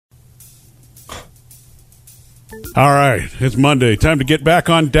All right, it's Monday. Time to get back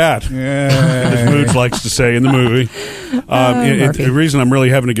on dat, as Mooch likes to say in the movie. The reason I'm really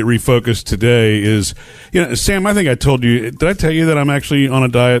having to get refocused today is, Sam, I think I told you, did I tell you that I'm actually on a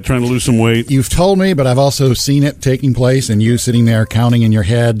diet trying to lose some weight? You've told me, but I've also seen it taking place and you sitting there counting in your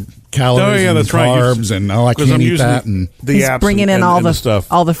head calories and carbs and I can't eat that. And he's bringing in all the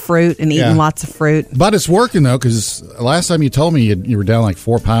stuff, all the fruit and eating lots of fruit. But it's working, though, because last time you told me you were down like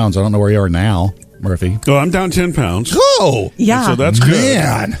 4 pounds. I don't know where you are now, Murphy. Oh, I'm down 10 pounds. Oh! Yeah. And so that's good.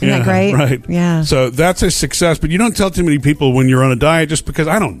 Man. Isn't that great? Right. Yeah. So that's a success, but you don't tell too many people when you're on a diet just because,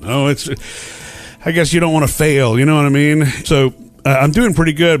 I don't know, I guess you don't want to fail, you know what I mean? So I'm doing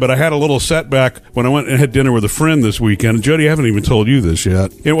pretty good, but I had a little setback when I went and had dinner with a friend this weekend. And Jody, I haven't even told you this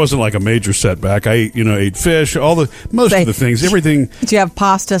yet. It wasn't like a major setback. I ate fish, most of the things, everything. Did you have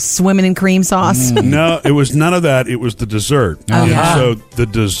pasta swimming in cream sauce? No, it was none of that. It was the dessert. Oh, yeah. So the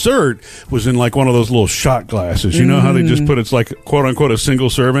dessert was in like one of those little shot glasses. You know how they just put it's like quote unquote a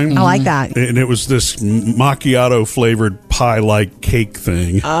single serving. I like that. And it was this macchiato flavored pie-like cake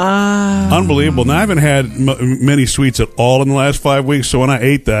thing. Unbelievable. Now, I haven't had many sweets at all in the last 5 weeks, so when I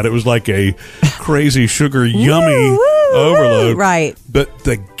ate that, it was like a crazy sugar yummy overload. Right. But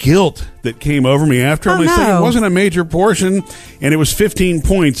the guilt that came over me after, it wasn't a major portion, and it was 15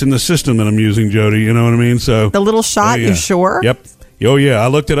 points in the system that I'm using, Jody. You know what I mean? So the little shot, you sure? Yep. Oh, yeah. I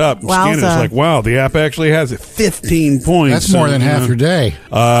looked it up. Scanned it. It's like, wow, the app actually has it. 15 points. That's more than half your day.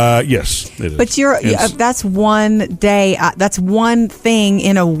 Yes, it is. But that's one day. That's one thing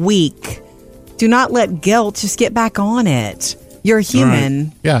in a week. Do not let guilt. Just get back on it. You're human.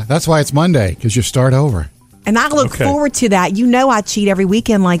 Right. Yeah, that's why it's Monday, because you start over. And I look forward to that. You know, I cheat every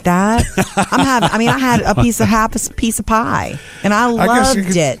weekend like that. I had a piece of pie, and I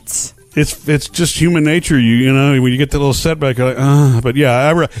loved it. It's just human nature. You know, when you get that little setback, you're like, but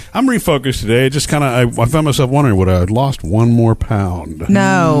yeah, I'm refocused today. It just kind of, I found myself wondering, would I have lost 1 more pound?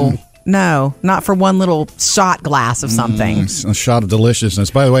 No, not for one little shot glass of something. A shot of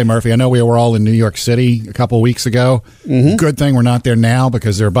deliciousness. By the way, Murphy, I know we were all in New York City a couple of weeks ago. Good thing we're not there now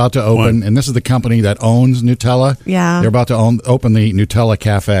because they're about to open, and this is the company that owns Nutella. Yeah. They're about to open the Nutella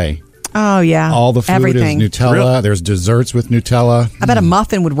Cafe. Oh, yeah. All the food is Nutella. Really? There's desserts with Nutella. I bet a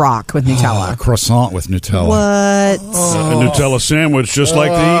muffin would rock with Nutella. A croissant with Nutella. What? A Nutella sandwich, just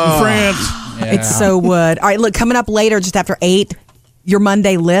like they eat in France. Yeah. It so would. All right, look, coming up later, just after 8, your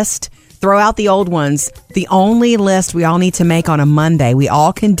Monday list. Throw out the old ones. The only list we all need to make on a Monday. We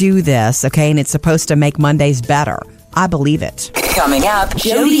all can do this, okay? And it's supposed to make Mondays better. I believe it. Coming up,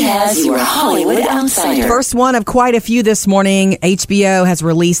 Jody has your Hollywood Outsider. First one of quite a few this morning. HBO has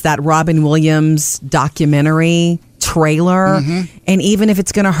released that Robin Williams documentary trailer. And even if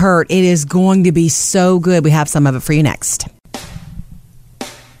it's going to hurt, it is going to be so good. We have some of it for you next.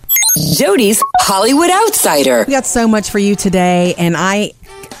 Jody's Hollywood Outsider. We got so much for you today, and I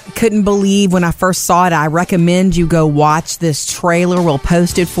couldn't believe when I first saw it. I recommend you go watch this trailer. We'll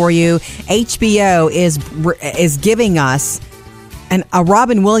post it for you. HBO is giving us a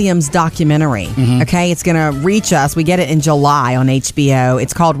Robin Williams documentary. Okay, it's going to reach us. We get it in July on HBO.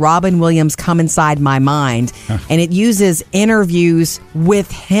 It's called Robin Williams Come Inside My Mind, and it uses interviews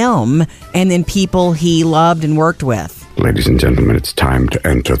with him and then people he loved and worked with. Ladies and gentlemen, it's time to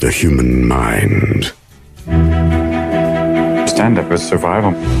enter the human mind. Stand-up is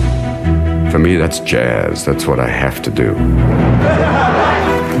survival. For me, that's jazz. That's what I have to do.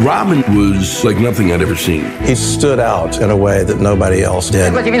 Robin was like nothing I'd ever seen. He stood out in a way that nobody else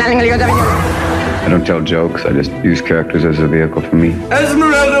did. I don't tell jokes. I just use characters as a vehicle for me.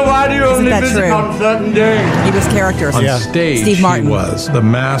 Esmeralda, why do you only visit on certain days? He was characters. On stage, Steve Martin. He was the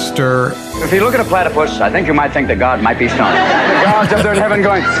master. If you look at a platypus, I think you might think that God might be stoned. The God's up there in heaven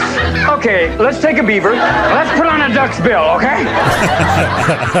going, okay, let's take a beaver. Let's put on a duck's bill, okay?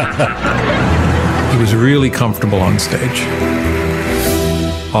 He was really comfortable on stage.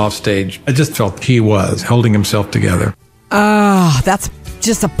 Off stage, I just felt he was holding himself together. That's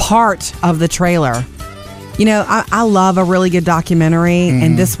just a part of the trailer. You know, I love a really good documentary,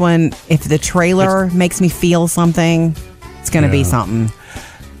 and this one, if the trailer makes me feel something, it's going to be something.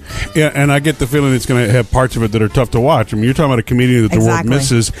 Yeah, and I get the feeling it's going to have parts of it that are tough to watch. I mean, you're talking about a comedian that the world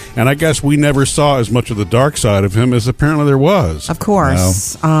misses, and I guess we never saw as much of the dark side of him as apparently there was. Of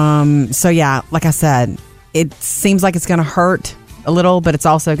course. So, yeah, like I said, it seems like it's going to hurt a little, but it's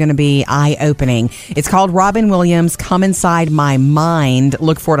also going to be eye-opening. It's called Robin Williams, Come Inside My Mind.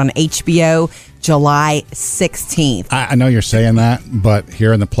 Look for it on HBO, July 16th. I know you're saying that, but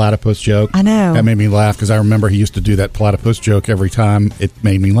hearing the platypus joke, I know. That made me laugh because I remember he used to do that platypus joke every time. It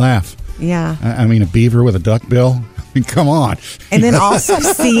made me laugh. Yeah. I mean, a beaver with a duck bill. Come on. And then also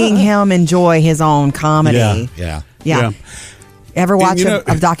seeing him enjoy his own comedy. Yeah. Ever watch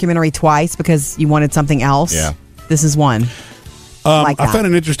a documentary twice because you wanted something else? Yeah. This is one. I found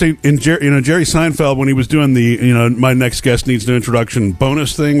it interesting in Jerry Seinfeld when he was doing the my next guest needs no introduction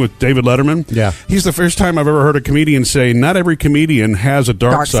bonus thing with David Letterman. Yeah, he's the first time I've ever heard a comedian say not every comedian has a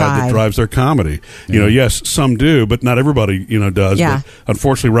dark side that drives their comedy. Yeah. Yes, some do, but not everybody does. Yeah. But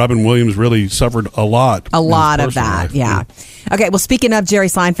unfortunately, Robin Williams really suffered a lot. A lot of that. Life. Yeah. Okay, well, speaking of Jerry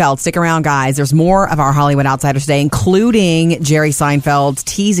Seinfeld, stick around, guys. There's more of our Hollywood Outsiders today, including Jerry Seinfeld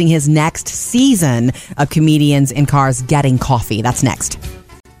teasing his next season of Comedians in Cars Getting Coffee. That's next.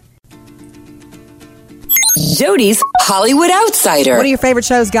 Jody's Hollywood Outsider. One of your favorite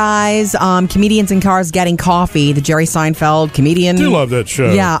shows, guys, Comedians in Cars Getting Coffee, the Jerry Seinfeld comedian. I do love that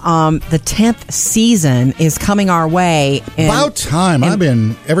show. Yeah, the 10th season is coming our way. About time. I've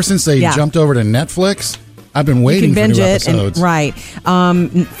been, ever since they jumped over to Netflix, I've been waiting for new episodes. Right.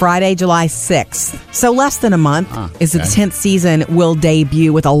 Friday, July 6th. So less than a month is the 10th season will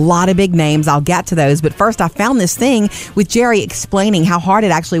debut with a lot of big names. I'll get to those. But first, I found this thing with Jerry explaining how hard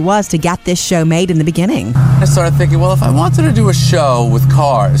it actually was to get this show made in the beginning. I started thinking, well, if I wanted to do a show with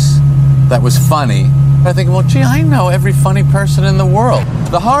cars that was funny, I think, well, gee, I know every funny person in the world.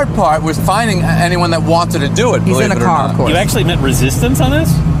 The hard part was finding anyone that wanted to do it. He's in a car, of course. You actually met resistance on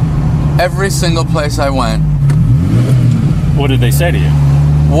this? Every single place I went. What did they say to you?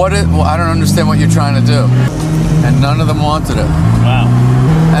 Well, I don't understand what you're trying to do. And none of them wanted it. Wow.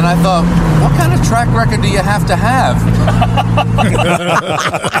 And I thought, what kind of track record do you have to have?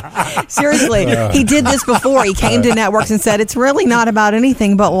 Seriously, he did this before. He came to networks and said, it's really not about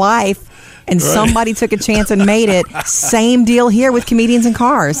anything but life. And somebody took a chance and made it. Same deal here with Comedians in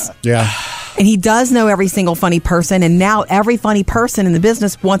Cars. Yeah. And he does know every single funny person, and now every funny person in the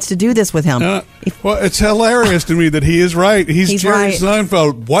business wants to do this with him. Well, it's hilarious to me that he is right. He's Jerry right.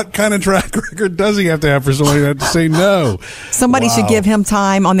 Seinfeld. What kind of track record does he have to have for somebody to have to say no? Somebody should give him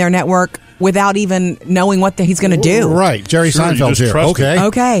time on their network without even knowing what he's going to do. Right. Jerry Seinfeld's here.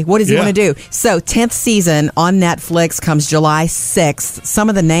 Okay. What does he want to do? So 10th season on Netflix comes July 6th. Some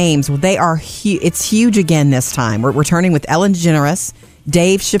of the names, they are it's huge again this time. We're returning with Ellen DeGeneres,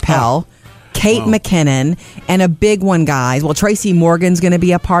 Dave Chappelle, Kate McKinnon, and a big one, guys. Well, Tracy Morgan's going to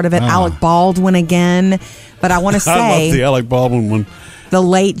be a part of it. Alec Baldwin again. But I want to say, I love the Alec Baldwin one. The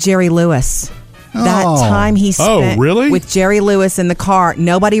late Jerry Lewis. That time he spent with Jerry Lewis in the car.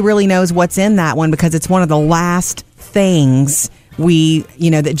 Nobody really knows what's in that one because it's one of the last things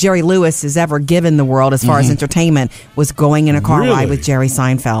that Jerry Lewis has ever given the world as far as entertainment was going in a car ride with Jerry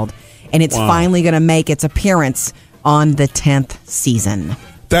Seinfeld. And it's finally going to make its appearance on the 10th season.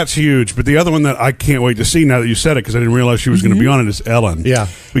 That's huge. But the other one that I can't wait to see now that you said it, because I didn't realize she was going to be on it, is Ellen. Yeah.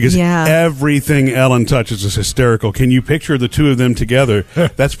 Because everything Ellen touches is hysterical. Can you picture the two of them together?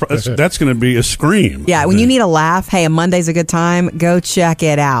 That's going to be a scream. Yeah, when you need a laugh, hey, a Monday's a good time. Go check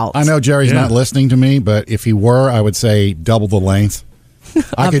it out. I know Jerry's not listening to me, but if he were, I would say double the length.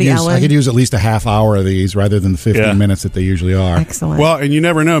 I could use at least a half hour of these rather than the 15 minutes that they usually are. Excellent. Well, and you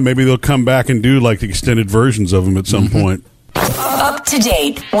never know. Maybe they'll come back and do like the extended versions of them at some point. Up to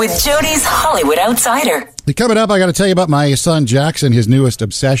date with Jody's Hollywood Outsider. Coming up, I got to tell you about my son Jackson, his newest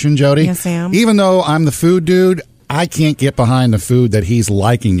obsession, Jody. Yes, Sam. Even though I'm the food dude, I can't get behind the food that he's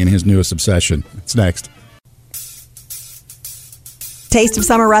liking in his newest obsession. It's next. Taste of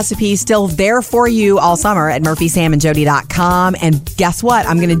Summer recipes still there for you all summer at murphysamandjody.com. And guess what?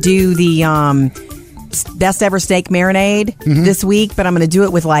 I'm going to do the best ever steak marinade this week, but I'm going to do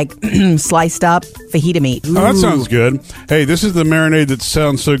it with like sliced up fajita meat. Oh, that sounds good. Hey, this is the marinade that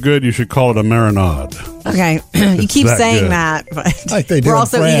sounds so good you should call it a marinade. Okay. You keep saying that, but like they do we're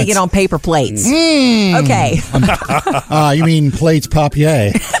also eating it on paper plates. Okay. You mean plates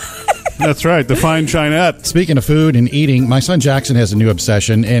papier. That's right, the fine chinette. Speaking of food and eating, my son Jackson has a new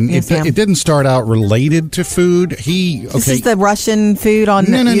obsession, and it didn't start out related to food. This is the Russian food on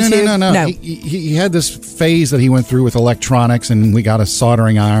YouTube? No. He had this phase that he went through with electronics, and we got a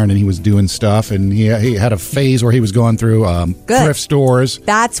soldering iron, and he was doing stuff, and he had a phase where he was going through thrift stores.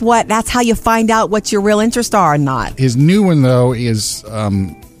 That's how you find out what your real interests are or not. His new one, though, is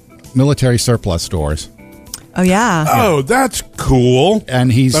military surplus stores. Oh, yeah. Oh, that's cool.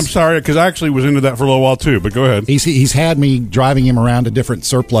 And I'm sorry, because I actually was into that for a little while, too, but go ahead. He's had me driving him around to different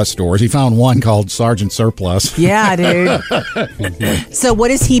surplus stores. He found one called Sergeant Surplus. Yeah, dude. So what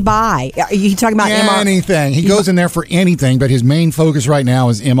does he buy? Are you talking about anything? He goes in there for anything, but his main focus right now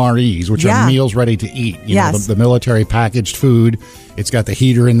is MREs, which are meals ready to eat. You know, the military packaged food. It's got the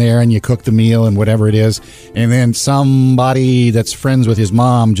heater in there, and you cook the meal and whatever it is. And then somebody that's friends with his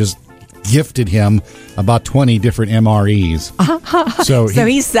mom just gifted him about 20 different MREs. So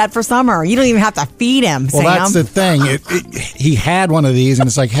he's set for summer. You don't even have to feed him, Well, Sam. that's the thing. He had one of these, and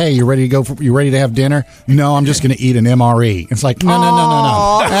it's like, hey, you ready to go? You ready to have dinner? No, I'm just going to eat an MRE. It's like,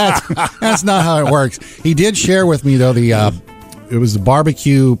 no. That's not how it works. He did share with me though it was the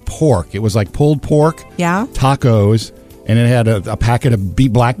barbecue pork. It was like pulled pork, tacos, and it had a packet of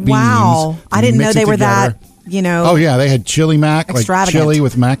black beans. Wow, I didn't know they were that. Oh yeah, they had chili mac, like extravagant. chili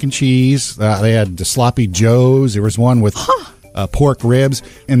with mac and cheese. They had the sloppy joes. There was one with pork ribs,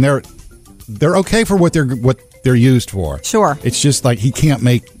 and they're okay for what they're used for. Sure, it's just like he can't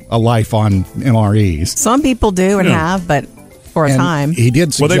make a life on MREs. Some people do and have, but for a time. He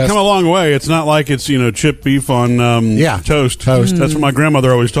did suggest, well, they've come a long way. It's not like it's, chipped beef on toast. Toast. That's what my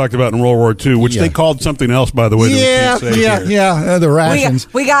grandmother always talked about in World War II, which they called something else, by the way. The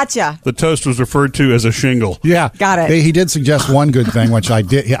rations. We got you. The toast was referred to as a shingle. Yeah. Got it. He did suggest one good thing, which I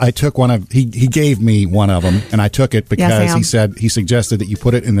did. I took one of, he gave me one of them, and I took it because he suggested that you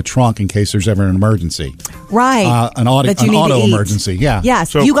put it in the trunk in case there's ever an emergency. Right. An auto emergency. Yeah.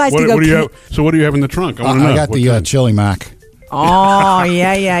 Yes. So you guys can go. So what do you have in the trunk? I want to know. I got the chili mac. Oh,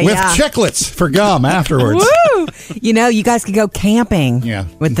 yeah. With chiclets for gum afterwards. Woo! You guys could go camping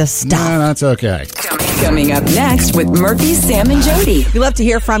with the stuff. No, that's okay. Coming up next with Murphy, Sam, and Jody. We love to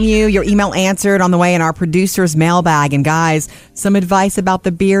hear from you. Your email answered on the way in our producer's mailbag. And guys, some advice about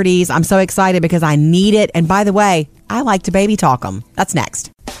the beardies. I'm so excited because I need it. And by the way, I like to baby talk them. That's next.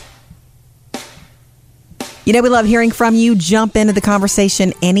 We love hearing from you. Jump into the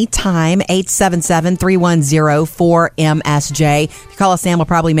conversation anytime. 877-310-4MSJ. If you call us, Sam will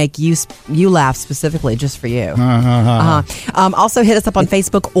probably make you laugh specifically just for you. Also, hit us up on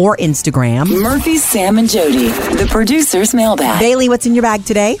Facebook or Instagram. Murphy, Sam, and Jody, the producer's mailbag. Bailey, what's in your bag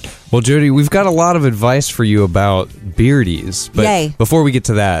today? Well, Jody, we've got a lot of advice for you about beardies. But Yay. Before we get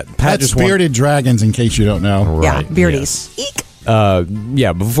to that, Pat That's bearded dragons, in case you don't know. Right, yeah, beardies. Yes.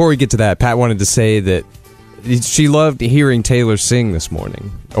 Before we get to that, Pat wanted to say that she loved hearing Taylor sing this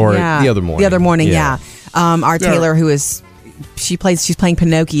morning, or the other morning. The other morning, yeah. Our Taylor, who is she's playing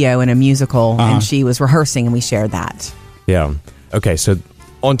Pinocchio in a musical, and she was rehearsing, and we shared that. Yeah. Okay, so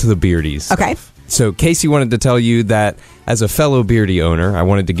on to the beardies. Okay. So Casey wanted to tell you that as a fellow beardie owner, I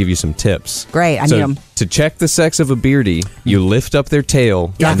wanted to give you some tips. Great, I need them. To check the sex of a beardie, you lift up their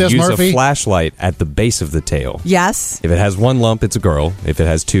tail and use a flashlight at the base of the tail. Yes. If it has one lump, it's a girl. If it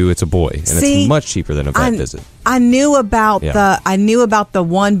has two, it's a boy. And it's much cheaper than a vet visit. I knew about the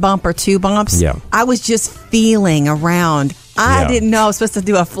one bump or two bumps. Yeah. I was just feeling around. I didn't know I was supposed to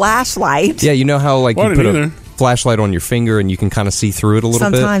do a flashlight. Yeah, you know how you put a flashlight on your finger and you can kind of see through it a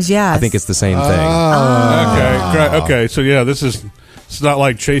little bit? Sometimes, yes. I think it's the same thing. Okay. So yeah, it's not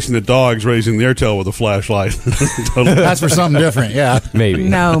like chasing the dogs, raising their tail with a flashlight. That's for something different, yeah. Maybe.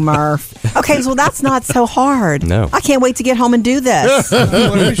 No, Murph. Okay, so that's not so hard. No. I can't wait to get home and do this.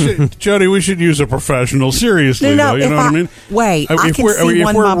 Jody, we should use a professional. Seriously, No, though. You know what I mean? Wait, I can see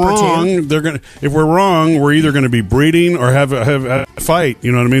one bump or two. If we're wrong, we're either going to be breeding or have a fight.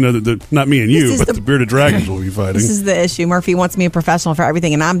 You know what I mean? Not me and you, but the bearded dragons will be fighting. This is the issue. Murphy wants me a professional for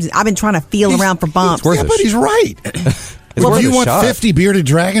everything, and I've been trying to feel around for bumps. Yeah, but he's right. Well, do you want 50 bearded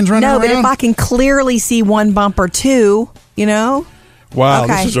dragons running around? No, but if I can clearly see one bump or two, Wow,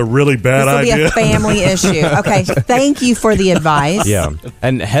 okay. This is a really bad idea. This will be a family issue. Okay, thank you for the advice. Yeah.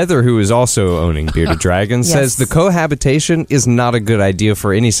 And Heather, who is also owning bearded dragons, says the cohabitation is not a good idea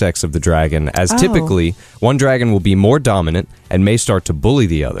for any sex of the dragon, as typically one dragon will be more dominant and may start to bully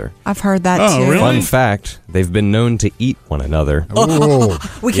the other. I've heard that too. Really? Fun fact, they've been known to eat one another.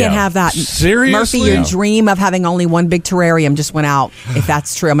 We can't have that. Seriously? Murphy, your dream of having only one big terrarium just went out, if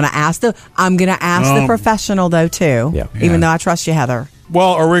that's true. I'm going to ask the professional, though, too, even though I trust you, Heather.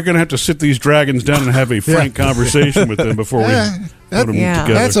 Well, are we going to have to sit these dragons down and have a frank conversation with them before we put them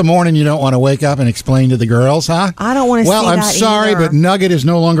together? That's a morning you don't want to wake up and explain to the girls, huh? I don't want to see that. Well, I'm sorry, either. but Nugget is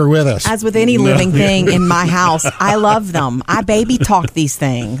no longer with us. As with any living thing in my house, I love them. I baby talk these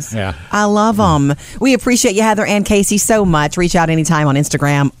things. Yeah. I love them. We appreciate you, Heather and Casey, so much. Reach out anytime on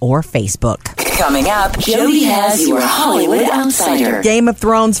Instagram or Facebook. Coming up, Jody has your Hollywood Outsider. Game of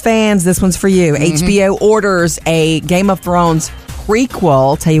Thrones fans, this one's for you. HBO orders a Game of Thrones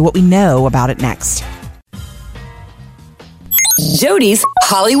prequel. Tell you what we know about it next. Jody's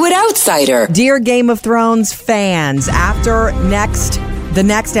Hollywood Outsider. Dear Game of Thrones fans, after the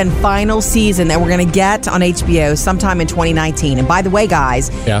next and final season that we're going to get on HBO sometime in 2019. And by the way, guys,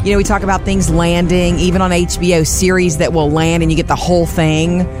 we talk about things landing, even on HBO, series that will land and you get the whole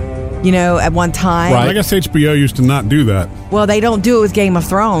thing, at one time. Right. I guess HBO used to not do that. Well, they don't do it with Game of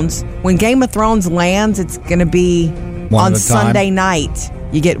Thrones. When Game of Thrones lands, it's going to be on Sunday night.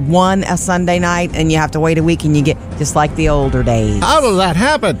 You get one a Sunday night, and you have to wait a week, and you get just like the older days. How does that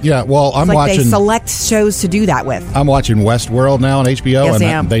happen? Yeah, well, I'm It's like watching. they select shows to do that with. I'm watching Westworld now on HBO, Yes, and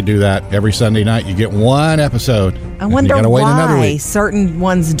Sam. they do that every Sunday night. You get one episode. I wonder you gotta wait another why week. certain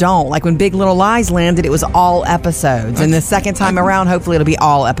ones don't. Like when Big Little Lies landed, it was all episodes, and the second time around, hopefully, it'll be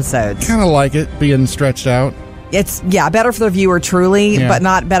all episodes. Kind of like it being stretched out. It's better for the viewer, truly, Yeah. but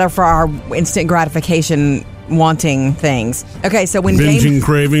not better for our instant gratification wanting things. Okay, so when Binging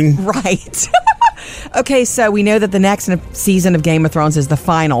craving. Right. Okay, so we know that the next season of Game of Thrones is the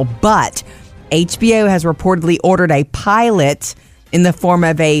final, but HBO has reportedly ordered a pilot in the form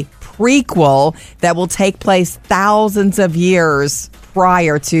of a prequel that will take place thousands of years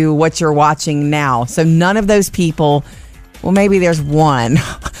prior to what you're watching now. So none of those people, well, maybe there's one,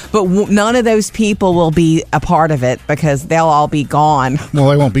 but none of those people will be a part of it because they'll all be gone. Well,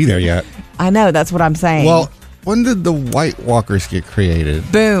 they won't be there yet. I know, that's what I'm saying. Well, when did the White Walkers get created?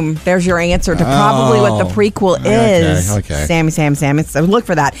 Boom. There's your answer to probably what the prequel is. Okay. Sammy. So look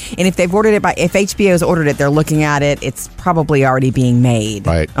for that. And if they've ordered it if HBO's ordered it, they're looking at it. It's probably already being made.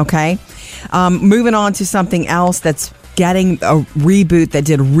 Right. Okay. Moving on to something else that's getting a reboot that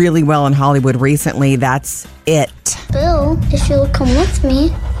did really well in Hollywood recently. That's It. Bill, if you'll come with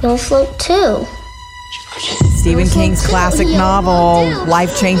me, you'll float too. Stephen King's classic novel,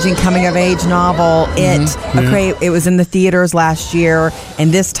 life-changing coming-of-age novel, It. Okay, it was in the theaters last year,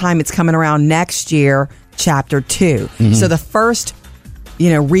 and this time it's coming around next year, Chapter 2. So the first,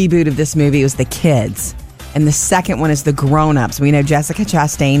 reboot of this movie was the kids, and the second one is the grown-ups. We know Jessica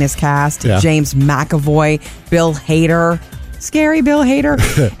Chastain is cast, James McAvoy, Bill Hader. Scary Bill Hader.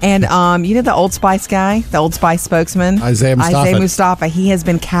 And the Old Spice guy, the Old Spice spokesman, Isaiah Mustafa. He has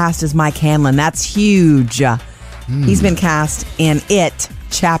been cast as Mike Hanlon. That's huge. He's been cast in It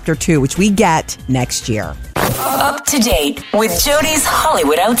Chapter 2, which we get next year. Up to date with Jody's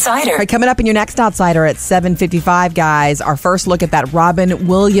Hollywood Outsider. All right, coming up in your next Outsider at 7:55, guys, our first look at that Robin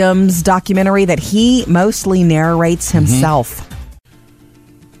Williams documentary that he mostly narrates himself.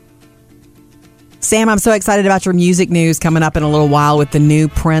 Sam, I'm so excited about your music news coming up in a little while with the new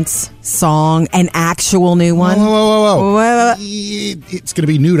Prince song, an actual new one. Whoa. It's going to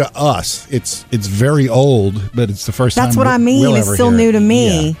be new to us. It's very old, but it's the first time. That's what I mean. We'll it's ever still hear new it. to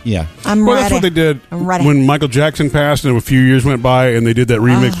me. Yeah. I'm Well, ready. that's what they did I'm ready. when Michael Jackson passed and a few years went by and they did that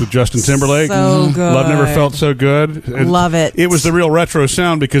remix with Justin Timberlake. So good. Love Never Felt So Good. Love it. It was the real retro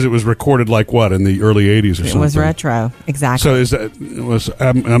sound because it was recorded in the early 80s or something. It was retro. Exactly. So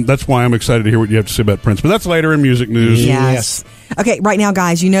that's why I'm excited to hear what you have to say about Prince. But that's later in music news. Yes. Okay, right now,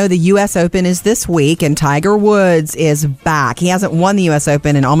 guys, the U.S. Open is this week, and Tiger Woods is back. He hasn't won the U.S.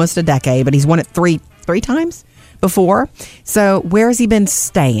 Open in almost a decade, but he's won it three times before. So where has he been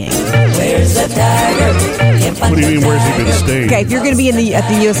staying? Where's the tiger? What do you mean, where's he been staying? Okay, if you're going to be at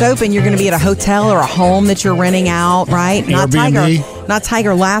the U.S. Open, you're going to be at a hotel or a home that you're renting out, right? Not Tiger. Not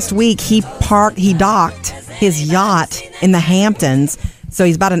Tiger. Last week, he docked his yacht in the Hamptons. So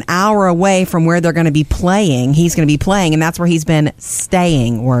he's about an hour away from where they're going to be playing. He's going to be playing, and that's where he's been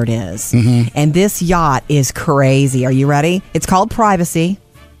staying, word is. And this yacht is crazy. Are you ready? It's called Privacy.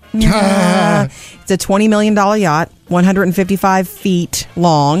 It's a $20 million yacht, 155 feet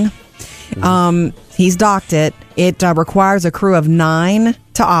long. He's docked it. It requires a crew of 9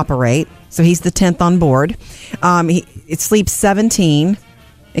 to operate, so he's the 10th on board. It sleeps 17.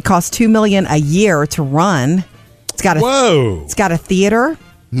 It costs $2 million a year to run. It's got a theater,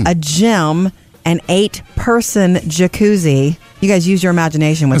 a gym, an 8-person jacuzzi. You guys use your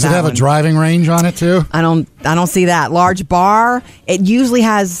imagination with that. Does it have a driving range on it too? I don't see that. Large bar. It usually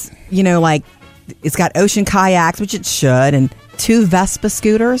has, it's got ocean kayaks, which it should, and 2 Vespa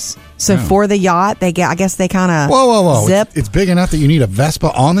scooters. So for the yacht, I guess they kind of whoa. zip. It's big enough that you need a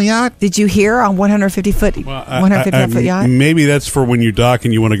Vespa on the yacht? Did you hear on 150-foot yacht? Maybe that's for when you dock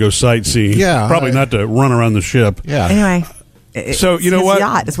and you want to go sightseeing. Yeah. Probably not to run around the ship. Yeah. Anyway. So, you know his what?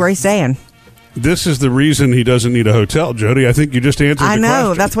 Yacht is where he's staying. This is the reason he doesn't need a hotel, Jody. I think you just answered the question. I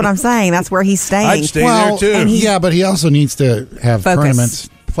know. That's what I'm saying. That's where he's staying. I'd stay there, too. But he also needs to have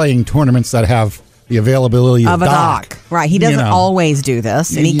playing tournaments that have the availability of a dock. Right. He doesn't always do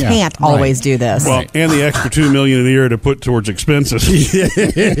this, and he can't always do this. Well, and the extra $2 million a year to put towards expenses.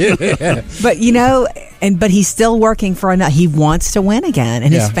 But but he's still working for another. He wants to win again,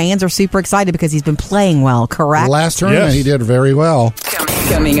 and his fans are super excited because he's been playing well. Correct. The last tournament, he did very well.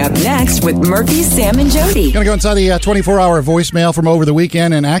 Coming up next with Murphy, Sam, and Jody. Going to go inside the 24-hour voicemail from over the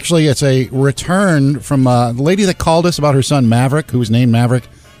weekend, and actually, it's a return from the lady that called us about her son Maverick, who was named Maverick.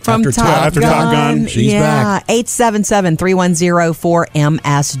 After Top Gun. She's back.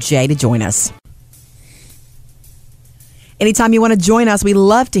 877-310-4MSJ to join us. Anytime you want to join us, we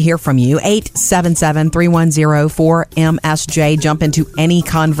love to hear from you. 877-310-4MSJ. Jump into any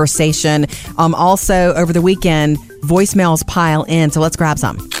conversation. Also, over the weekend, voicemails pile in, so let's grab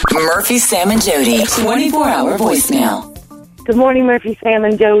some. Murphy, Sam, and Jody, 24-hour voicemail. Good morning, Murphy, Sam,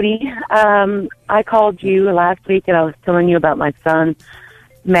 and Jody. I called you last week, and I was telling you about my son,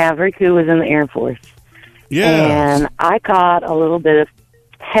 Maverick, who was in the Air Force. Yeah. And I caught a little bit of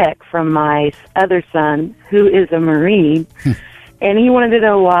heck from my other son, who is a Marine, and he wanted to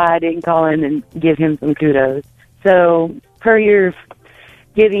know why I didn't call him and give him some kudos. So, per your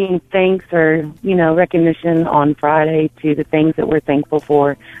giving thanks or, recognition on Friday to the things that we're thankful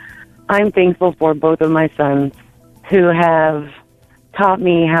for, I'm thankful for both of my sons who have taught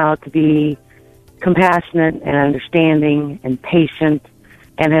me how to be compassionate and understanding and patient,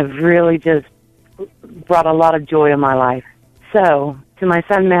 and have really just brought a lot of joy in my life. So, to my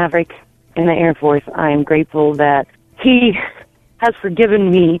son Maverick in the Air Force, I am grateful that he has forgiven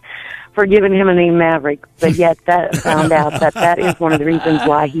me for giving him a name Maverick, but yet that found out that is one of the reasons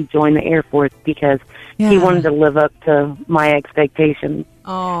why he joined the Air Force, because he wanted to live up to my expectations.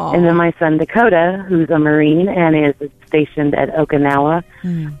 Oh. And then my son Dakota, who's a Marine and is stationed at Okinawa,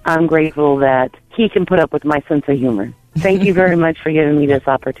 I'm grateful that he can put up with my sense of humor. Thank you very much for giving me this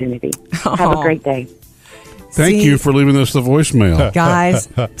opportunity. Have a great day. Thank you for leaving us the voicemail. Guys,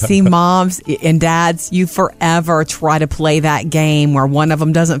 see, moms and dads, you forever try to play that game where one of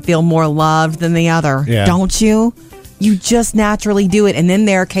them doesn't feel more loved than the other. Yeah. Don't you? You just naturally do it. And then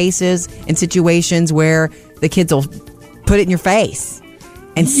there are cases and situations where the kids will put it in your face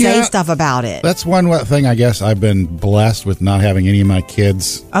and say stuff about it. That's one thing I guess I've been blessed with, not having any of my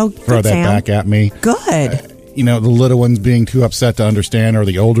kids throw that Sam. back at me. Good. The little ones being too upset to understand, or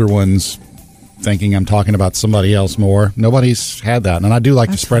the older ones thinking I'm talking about somebody else more. Nobody's had that, and I do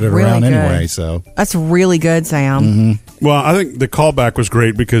like to spread it around anyway. So that's really good, Sam. Well, I think the callback was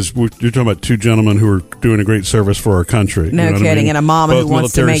great because you're talking about two gentlemen who are doing a great service for our country. No You know what I kidding. mean? And a mama Both who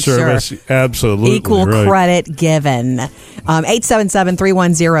wants to military make service, sure. absolutely Equal right. credit given.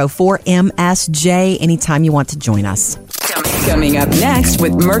 877-310-4MSJ. Anytime you want to join us. Coming up next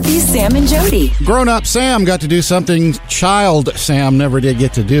with Murphy, Sam, and Jody. Grown-up Sam got to do something child Sam never did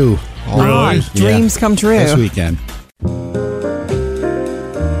get to do. Really? Dreams come true. This weekend.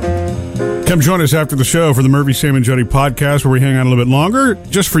 Come join us after the show for the Murphy, Sam, and Jody podcast, where we hang out a little bit longer,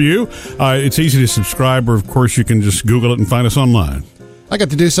 just for you. It's easy to subscribe, or, of course, you can just Google it and find us online. I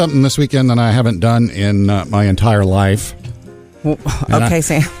got to do something this weekend that I haven't done in my entire life. Okay,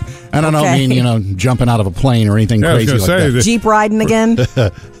 Sam. And I don't mean, jumping out of a plane or anything Yeah, I was crazy gonna like say that. Jeep riding again?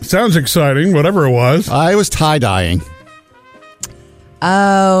 Sounds exciting, whatever it was. I was tie-dyeing.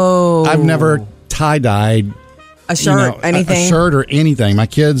 Oh. I've never tie-dyed a shirt, anything? A shirt or anything.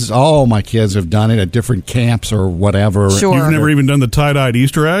 All my kids have done it at different camps or whatever. Sure. You've never even done the tie-dyed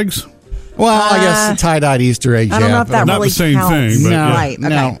Easter eggs? Well, I guess the tie-dyed Easter eggs, I don't know if that not really the same counts. thing. But No, yeah. Right,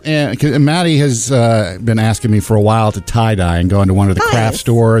 no. And Maddie has been asking me for a while to tie-dye and go into one of the craft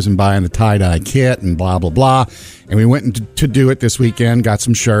stores and buying the tie-dye kit and blah, blah, blah. And we went to do it this weekend, got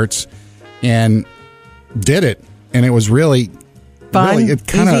some shirts, and did it. And it was really Fun? Really, it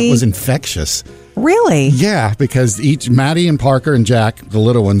kind of Easy? was infectious. Really? Yeah, because Maddie and Parker and Jack, the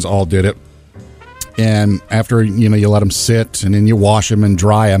little ones, all did it. And after, you let them sit, and then you wash them and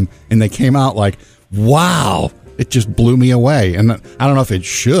dry them, and they came out like, wow, it just blew me away. And I don't know if it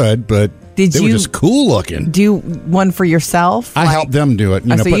should, but they were just cool looking. Do one for yourself? I helped them do it.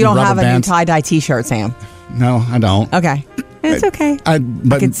 So you putting don't rubber have a bands. new tie-dye T-shirt, Sam? No, I don't. Okay. It's okay. I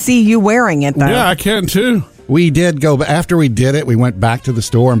could see you wearing it, though. Yeah, I can, too. We did go, after we did it, we went back to the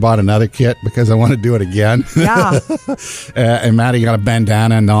store and bought another kit because I want to do it again. Yeah. And Maddie got a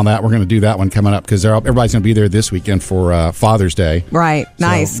bandana and all that. We're going to do that one coming up because everybody's going to be there this weekend for Father's Day. Right.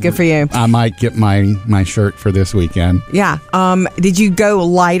 Nice. Good for you. I might get my shirt for this weekend. Yeah. Did you go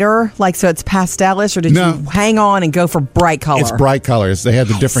lighter, so it's pastelish, or did you hang on and go for bright color? It's bright colors. They had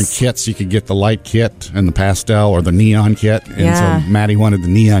the different kits. You could get the light kit and the pastel or the neon kit. And so Maddie wanted the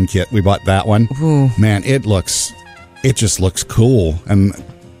neon kit. We bought that one. Ooh. Man, it just looks cool. And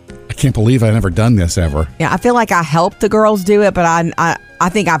I can't believe I've never done this ever. Yeah, I feel like I helped the girls do it, but I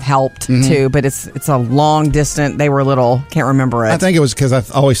think I've helped too. But it's a long distance. They were little. Can't remember it. I think it was because I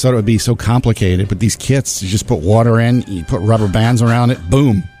always thought it would be so complicated. But these kits, you just put water in, you put rubber bands around it,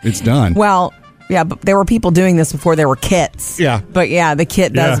 boom, it's done. Well, yeah, but there were people doing this before there were kits. Yeah. But yeah, the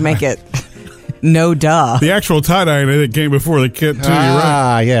kit does make it. No duh. The actual tie-dye that came before the kit, too. You're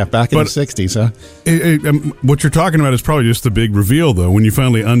right. Yeah, back in the 60s, huh? What you're talking about is probably just the big reveal, though, when you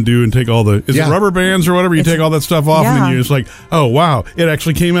finally undo and take all the... Is it rubber bands or whatever? You take all that stuff off, and then you're just like, oh, wow, it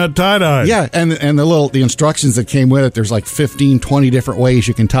actually came out tie-dye. Yeah, and the instructions that came with it, there's like 15, 20 different ways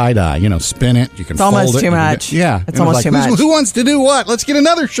you can tie-dye. You know, spin it, you can fold it. It's almost too much. Yeah. It's almost too much. Who wants to do what? Let's get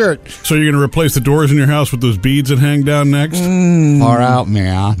another shirt. So you're going to replace the doors in your house with those beads that hang down next? Far out,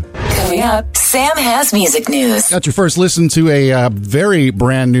 man. Coming up, Sam has music news. Got your first listen to a very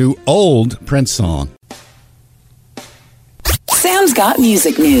brand new old Prince song. Sam's got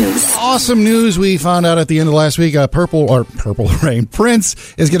music news. Awesome news we found out at the end of last week. Purple Rain.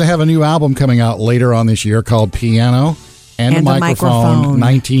 Prince is going to have a new album coming out later on this year called Piano and the Microphone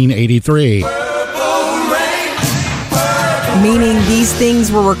 1983. Meaning these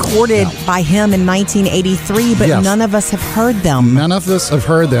things were recorded by him in 1983, but none of us have heard them. None of us have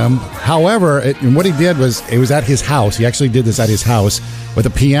heard them. However, what he did was, it was at his house. He actually did this at his house with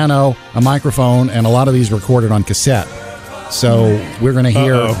a piano, a microphone, and a lot of these recorded on cassette. So we're going to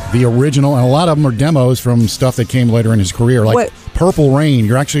hear the original, and a lot of them are demos from stuff that came later in his career. Like Purple Rain,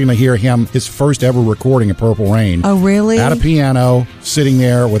 you're actually going to hear his first ever recording of Purple Rain. Oh, really? At a piano, sitting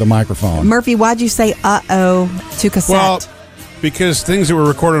there with a microphone. Murphy, why'd you say to cassette? Well, because things that were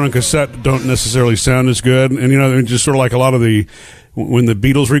recorded on cassette don't necessarily sound as good. And, just sort of like a lot of when the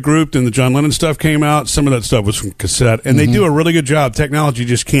Beatles regrouped and the John Lennon stuff came out, some of that stuff was from cassette. And they do a really good job. Technology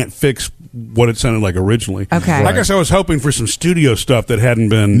just can't fix what it sounded like originally. Okay. I guess I was hoping for some studio stuff that hadn't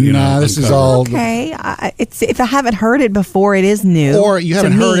been, this is all... Okay. If I haven't heard it before, it is new. Or you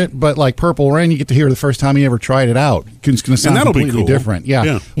haven't heard it, but like Purple Rain, you get to hear the first time you ever tried it out. It's going to sound completely different.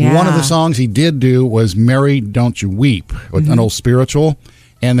 Yeah. One of the songs he did do was Mary, Don't You Weep, with an old spiritual.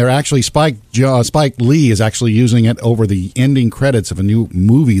 And they're actually, Spike Lee is actually using it over the ending credits of a new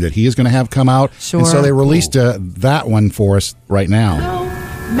movie that he is going to have come out. Sure. And so they released that one for us right now.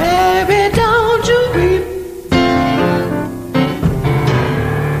 Mary, don't you weep.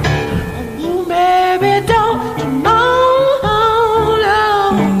 Oh, Mary, don't you moan.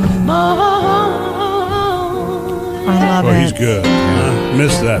 I love it. He's good.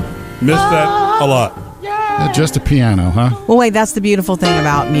 Missed that a lot. Just a piano, huh? Well, wait, that's the beautiful thing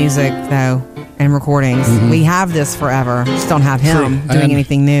about music, though, and recordings. We have this forever. Just don't have him doing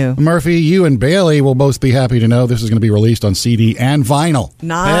anything new. Murphy, you and Bailey will both be happy to know this is going to be released on CD and vinyl.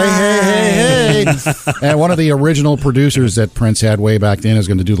 Nice. Hey. And one of the original producers that Prince had way back then is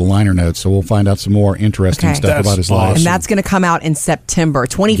going to do the liner notes, so we'll find out some more interesting stuff about his life. And that's going to come out in September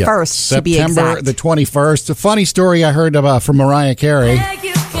 21st, to be exact. September the 21st. A funny story I heard about from Mariah Carey.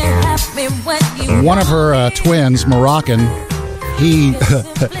 One of her twins, Moroccan,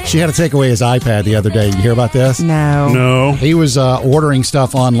 she had to take away his iPad the other day. You hear about this? No. He was ordering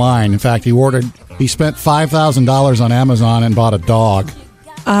stuff online. In fact, he spent $5,000 on Amazon and bought a dog.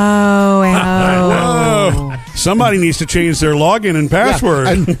 Whoa. Somebody needs to change their login and password.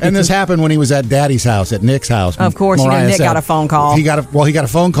 Yeah. And this happened when he was at Daddy's house, at Nick's house. Of course, Nick got a phone call. He got a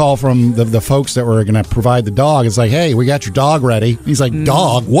phone call from the folks that were going to provide the dog. It's like, hey, we got your dog ready. He's like,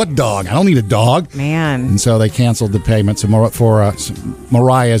 dog? What dog? I don't need a dog. Man. And so they canceled the payment. So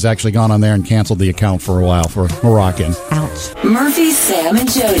Mariah has actually gone on there and canceled the account for a while for Moroccan. Ouch. Murphy, Sam,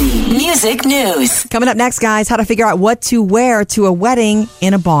 and Jody. Music news. Coming up next, guys, how to figure out what to wear to a wedding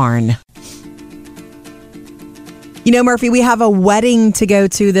in a barn. Murphy, we have a wedding to go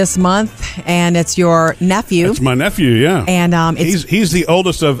to this month, and it's your nephew. It's my nephew, yeah. And he's the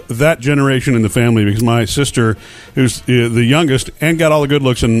oldest of that generation in the family, because my sister, who's the youngest and got all the good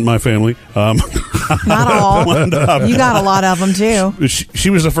looks in my family. Not all. You got a lot of them, too. She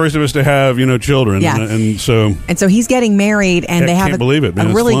was the first of us to have, children. Yeah. And so he's getting married, and they have believe it,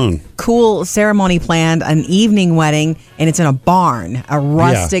 man. a really cool ceremony planned, an evening wedding, and it's in a barn, a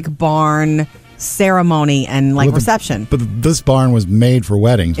rustic barn ceremony and reception. But this barn was made for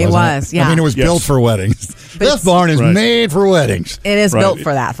weddings. It was, yeah. I mean, it was built for weddings. This barn is made for weddings. It is built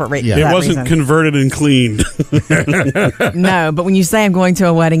for that. It wasn't converted and cleaned. No, but when you say I'm going to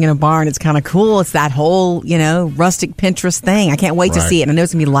a wedding in a barn, it's kind of cool. It's that whole, rustic Pinterest thing. I can't wait to see it. And I know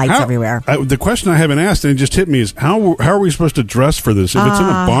it's going to be lights everywhere. The question I haven't asked, and it just hit me, is how are we supposed to dress for this? If it's in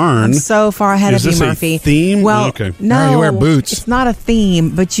a barn. I'm so far ahead of you, Is Murphy. this a theme? Well, okay. No, you wear boots. It's not a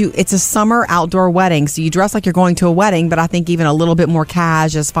theme, but it's a summer outdoor wedding. So you dress like you're going to a wedding, but I think even a little bit more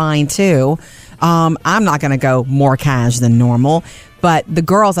cash is fine too. I'm not going to go more cash than normal, but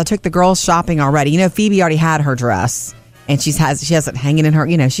I took the girls shopping already. Phoebe already had her dress, and she has it hanging in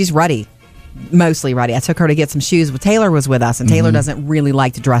her. She's ready, mostly ready. I took her to get some shoes. But Taylor was with us, and Taylor doesn't really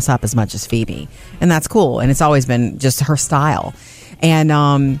like to dress up as much as Phoebe, and that's cool. And it's always been just her style.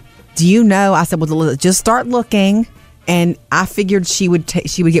 And do you know? I said, well, just start looking. And I figured she would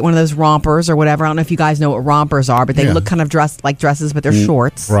get one of those rompers or whatever. I don't know if you guys know what rompers are, but they look kind of dressed like dresses, but they're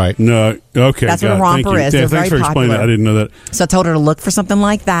shorts. Right. No. Okay. That's what a romper is. Yeah, they're thanks very for explaining popular. that. I didn't know that. So I told her to look for something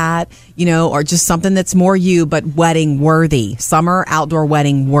like that, or just something that's more you, but wedding worthy, summer outdoor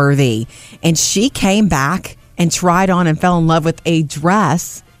wedding worthy. And she came back and tried on and fell in love with a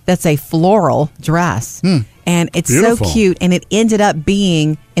dress that's a floral dress. And it's Beautiful. so cute. And it ended up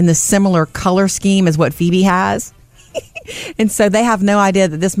being in the similar color scheme as what Phoebe has. And so they have no idea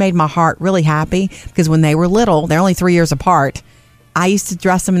that this made my heart really happy, because when they were little, they're only 3 years apart, I used to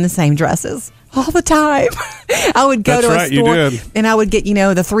dress them in the same dresses all the time. I would go to a store and I would get, the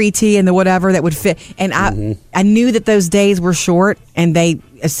 3T and the whatever that would fit. And I knew that those days were short, and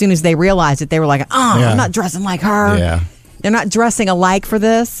as soon as they realized it, they were like, I'm not dressing like her. Yeah. They're not dressing alike for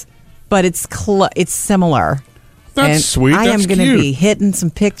this, but it's similar. That's and sweet. I am going to be hitting some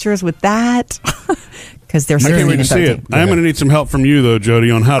pictures with that. Because they're I can't wait to see it. I'm going to need some help from you, though,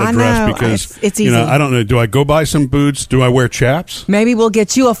 Jody, on how to dress, because it's easy. I don't know. Do I go buy some boots? Do I wear chaps? Maybe we'll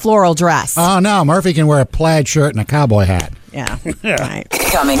get you a floral dress. Oh, no. Murphy can wear a plaid shirt and a cowboy hat. Yeah. Right.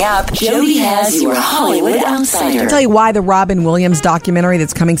 Coming up, Jody has your Hollywood Outsider. I'll tell you why the Robin Williams documentary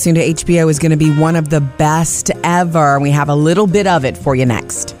that's coming soon to HBO is going to be one of the best ever. We have a little bit of it for you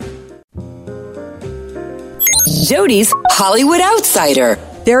next. Jody's Hollywood Outsider.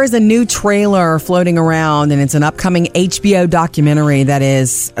 There is a new trailer floating around, and it's an upcoming HBO documentary that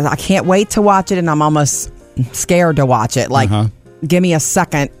is, I can't wait to watch it, and I'm almost scared to watch it. Like, give me a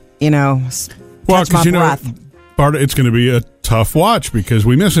second, catch my breath. It's going to be a tough watch because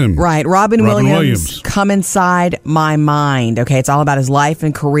we miss him. Right. Robin Williams, Come Inside My Mind. Okay, it's all about his life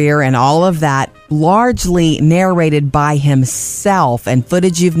and career and all of that, largely narrated by himself, and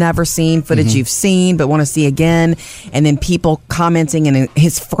footage you've never seen, footage you've seen but want to see again, and then people commenting and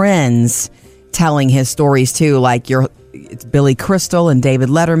his friends telling his stories too, like it's Billy Crystal and David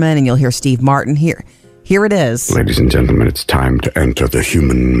Letterman, and you'll hear Steve Martin here. Here it is. Ladies and gentlemen, it's time to enter the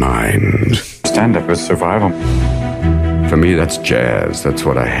human mind. Stand-up is survival. For me, that's jazz. That's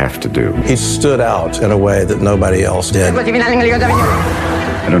what I have to do. He stood out in a way that nobody else did.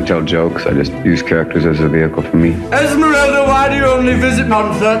 I don't tell jokes. I just use characters as a vehicle for me. Esmeralda, why do you only visit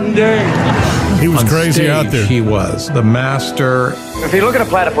on certain days? He was crazy out there. He was the master. If you look at a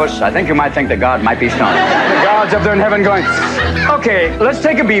platypus, I think you might think that God might be stoned. The God's up there in heaven going, okay, let's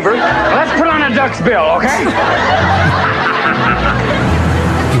take a beaver. Let's put on a duck's bill, okay?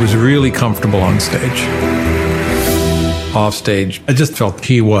 He was really comfortable on stage. Off stage, I just felt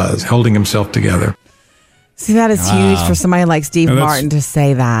he was holding himself together. See, that is huge for somebody like Steve Martin to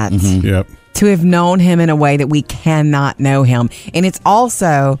say that. Yep. To have known him in a way that we cannot know him. And it's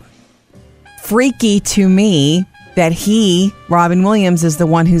also freaky to me that Robin Williams, is the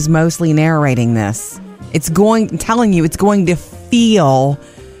one who's mostly narrating this. I'm telling you, it's going to feel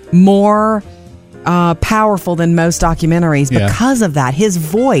more powerful than most documentaries because of that. His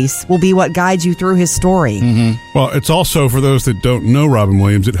voice will be what guides you through his story. Well, it's also, for those that don't know Robin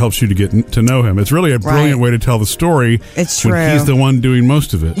Williams, it helps you to get to know him. It's really a brilliant way to tell the story. It's true. When he's the one doing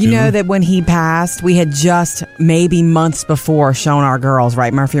most of it. You know that when he passed, we had just maybe months before shown our girls,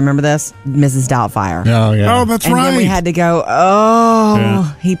 right, Murphy? Remember this? Mrs. Doubtfire. Oh, yeah. Oh, that's and right. And then we had to go,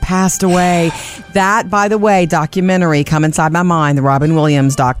 he passed away. That, by the way, documentary, Come Inside My Mind, the Robin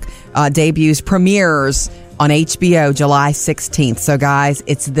Williams debuts, premieres on HBO July 16th. So, guys,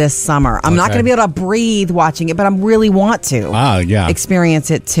 it's this summer. I'm not going to be able to breathe watching it, but I really want to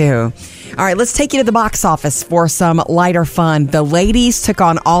experience it too. All right, let's take you to the box office for some lighter fun. The ladies took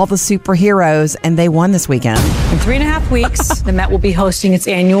on all the superheroes, and they won this weekend. In 3.5 weeks, the Met will be hosting its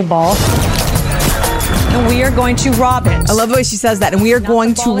annual ball. And we are going to rob it. I love the way she says that. And we are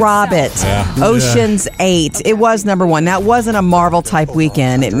going to rob it. Yeah. Ocean's 8. It was number one. Now, it wasn't a Marvel-type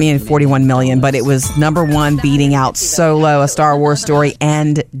weekend. It made $41 million, but it was number one, beating out Solo, A Star Wars Story,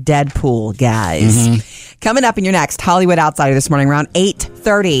 and Deadpool, guys. Coming up in your next Hollywood Outsider this morning, around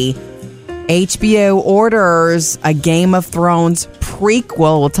 8:30, HBO orders a Game of Thrones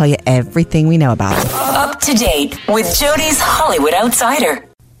prequel. We'll tell you everything we know about it. Up to date with Jody's Hollywood Outsider.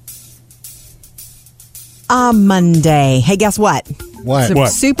 Monday. Hey, guess what? What? It's a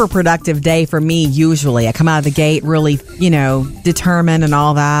super productive day for me, usually. I come out of the gate really, determined and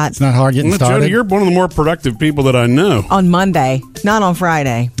all that. It's not hard getting started. Jody, you're one of the more productive people that I know. On Monday, not on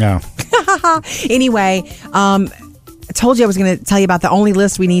Friday. No. Anyway, I told you I was going to tell you about the only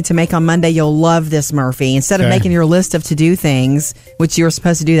list we need to make on Monday. You'll love this, Murphy. Instead of making your list of to-do things, which you were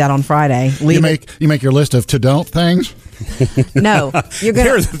supposed to do that on Friday. You make your list of to-don't things? No, you're gonna.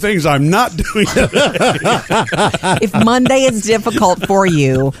 Here are the things I'm not doing. If Monday is difficult for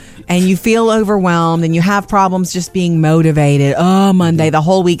you, and you feel overwhelmed and you have problems just being motivated. Oh, Monday, the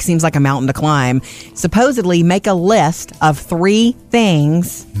whole week seems like a mountain to climb. Supposedly, make a list of 3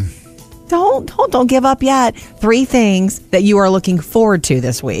 things. Don't give up yet. 3 things that you are looking forward to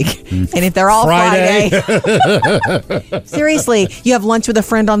this week. And if they're all Friday. Seriously, you have lunch with a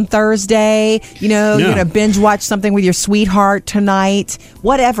friend on Thursday. You're going to binge watch something with your sweetheart tonight.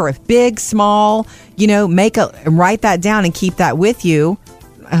 Whatever, big, small, write that down and keep that with you.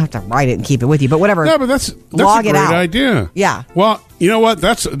 I have to write it and keep it with you, but whatever. No, but that's log a great it out. idea. Yeah. Well, you know what?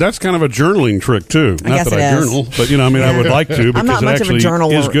 That's kind of a journaling trick too. I not guess that it I is. journal, but I would like to because I'm not it much of a actually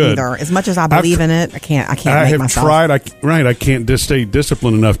journaler is good. either. As much as I believe in it, I can't I make have myself. tried. I can't just stay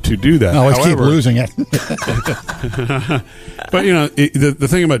disciplined enough to do that. I always keep losing it. But the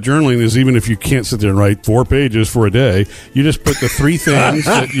thing about journaling is even if you can't sit there and write 4 pages for a day, you just put the 3 things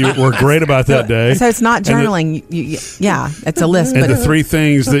that you were great about that day. So it's not journaling. It's a list. And but the 3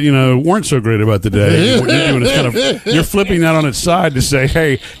 things that weren't so great about the day. What you're doing is you're flipping that on its side to say,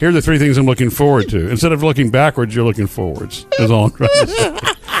 hey, here are the 3 things I'm looking forward to. Instead of looking backwards, you're looking forwards. That's all I'm trying to say.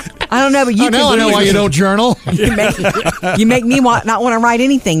 I don't know, but you I know why you don't journal. You make me not want to write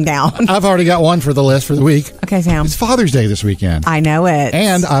anything down. I've already got one for the list for the week. Okay, Sam. It's Father's Day this weekend. I know it.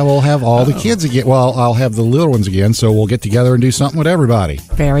 And I will have all the kids again. Well, I'll have the little ones again, so we'll get together and do something with everybody.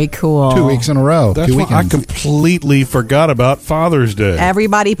 Very cool. 2 weeks in a row. That's 2 why weekends. I completely forgot about Father's Day.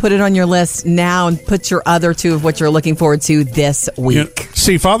 Everybody put it on your list now and put your other 2 of what you're looking forward to this week.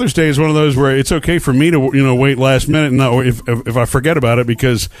 See, Father's Day is one of those where it's okay for me to wait last minute and not if I forget about it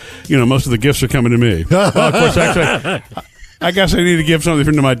because most of the gifts are coming to me. Well, of course, actually, I guess I need to give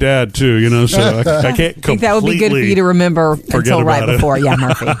something to my dad too. So I can't. I think that would be good for you to remember until right before. Yeah,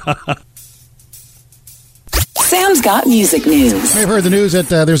 Murphy. Sam's got music news. I've heard the news that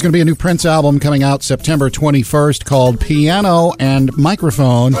there's going to be a new Prince album coming out September 21st called Piano and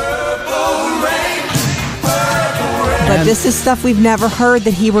Microphone. But this is stuff we've never heard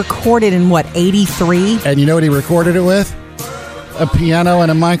that he recorded in, 83? And you know what he recorded it with? A piano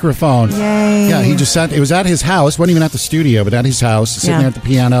and a microphone. Yay. Yeah, he just sat. It was at his house. Wasn't even at the studio, but at his house, sitting there at the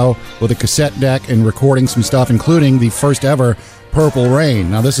piano with a cassette deck and recording some stuff, including the first ever Purple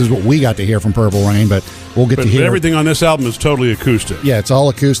Rain. Now, this is what we got to hear from Purple Rain, but we'll get to hear. Everything on this album is totally acoustic. Yeah, it's all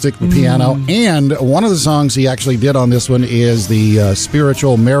acoustic, the piano. And one of the songs he actually did on this one is the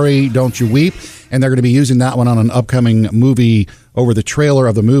spiritual Mary, Don't You Weep. And they're going to be using that one on an upcoming movie over the trailer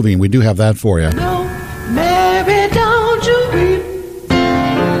of the movie. And we do have that for you. No, Mary, don't you weep.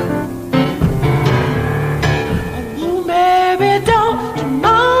 Oh, Mary, don't you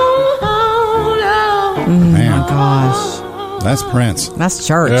moan. Man. Oh, gosh. That's Prince. That's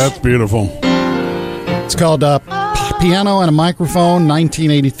church. That's beautiful. It's called Piano and a Microphone,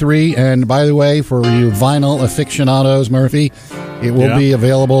 1983. And by the way, for you vinyl aficionados, Murphy, it will be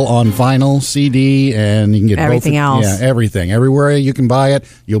available on vinyl, CD, and you can get everything else. Yeah, everything. Everywhere you can buy it,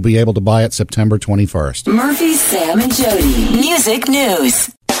 you'll be able to buy it September 21st. Murphy, Sam, and Jody. Music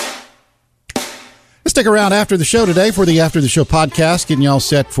news. Stick around after the show today for the After the Show podcast, getting y'all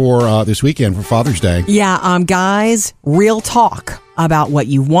set for this weekend for Father's Day. Yeah, guys, real talk about what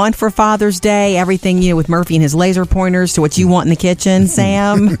you want for Father's Day, everything, with Murphy and his laser pointers to what you want in the kitchen,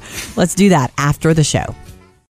 Sam. Let's do that after the show.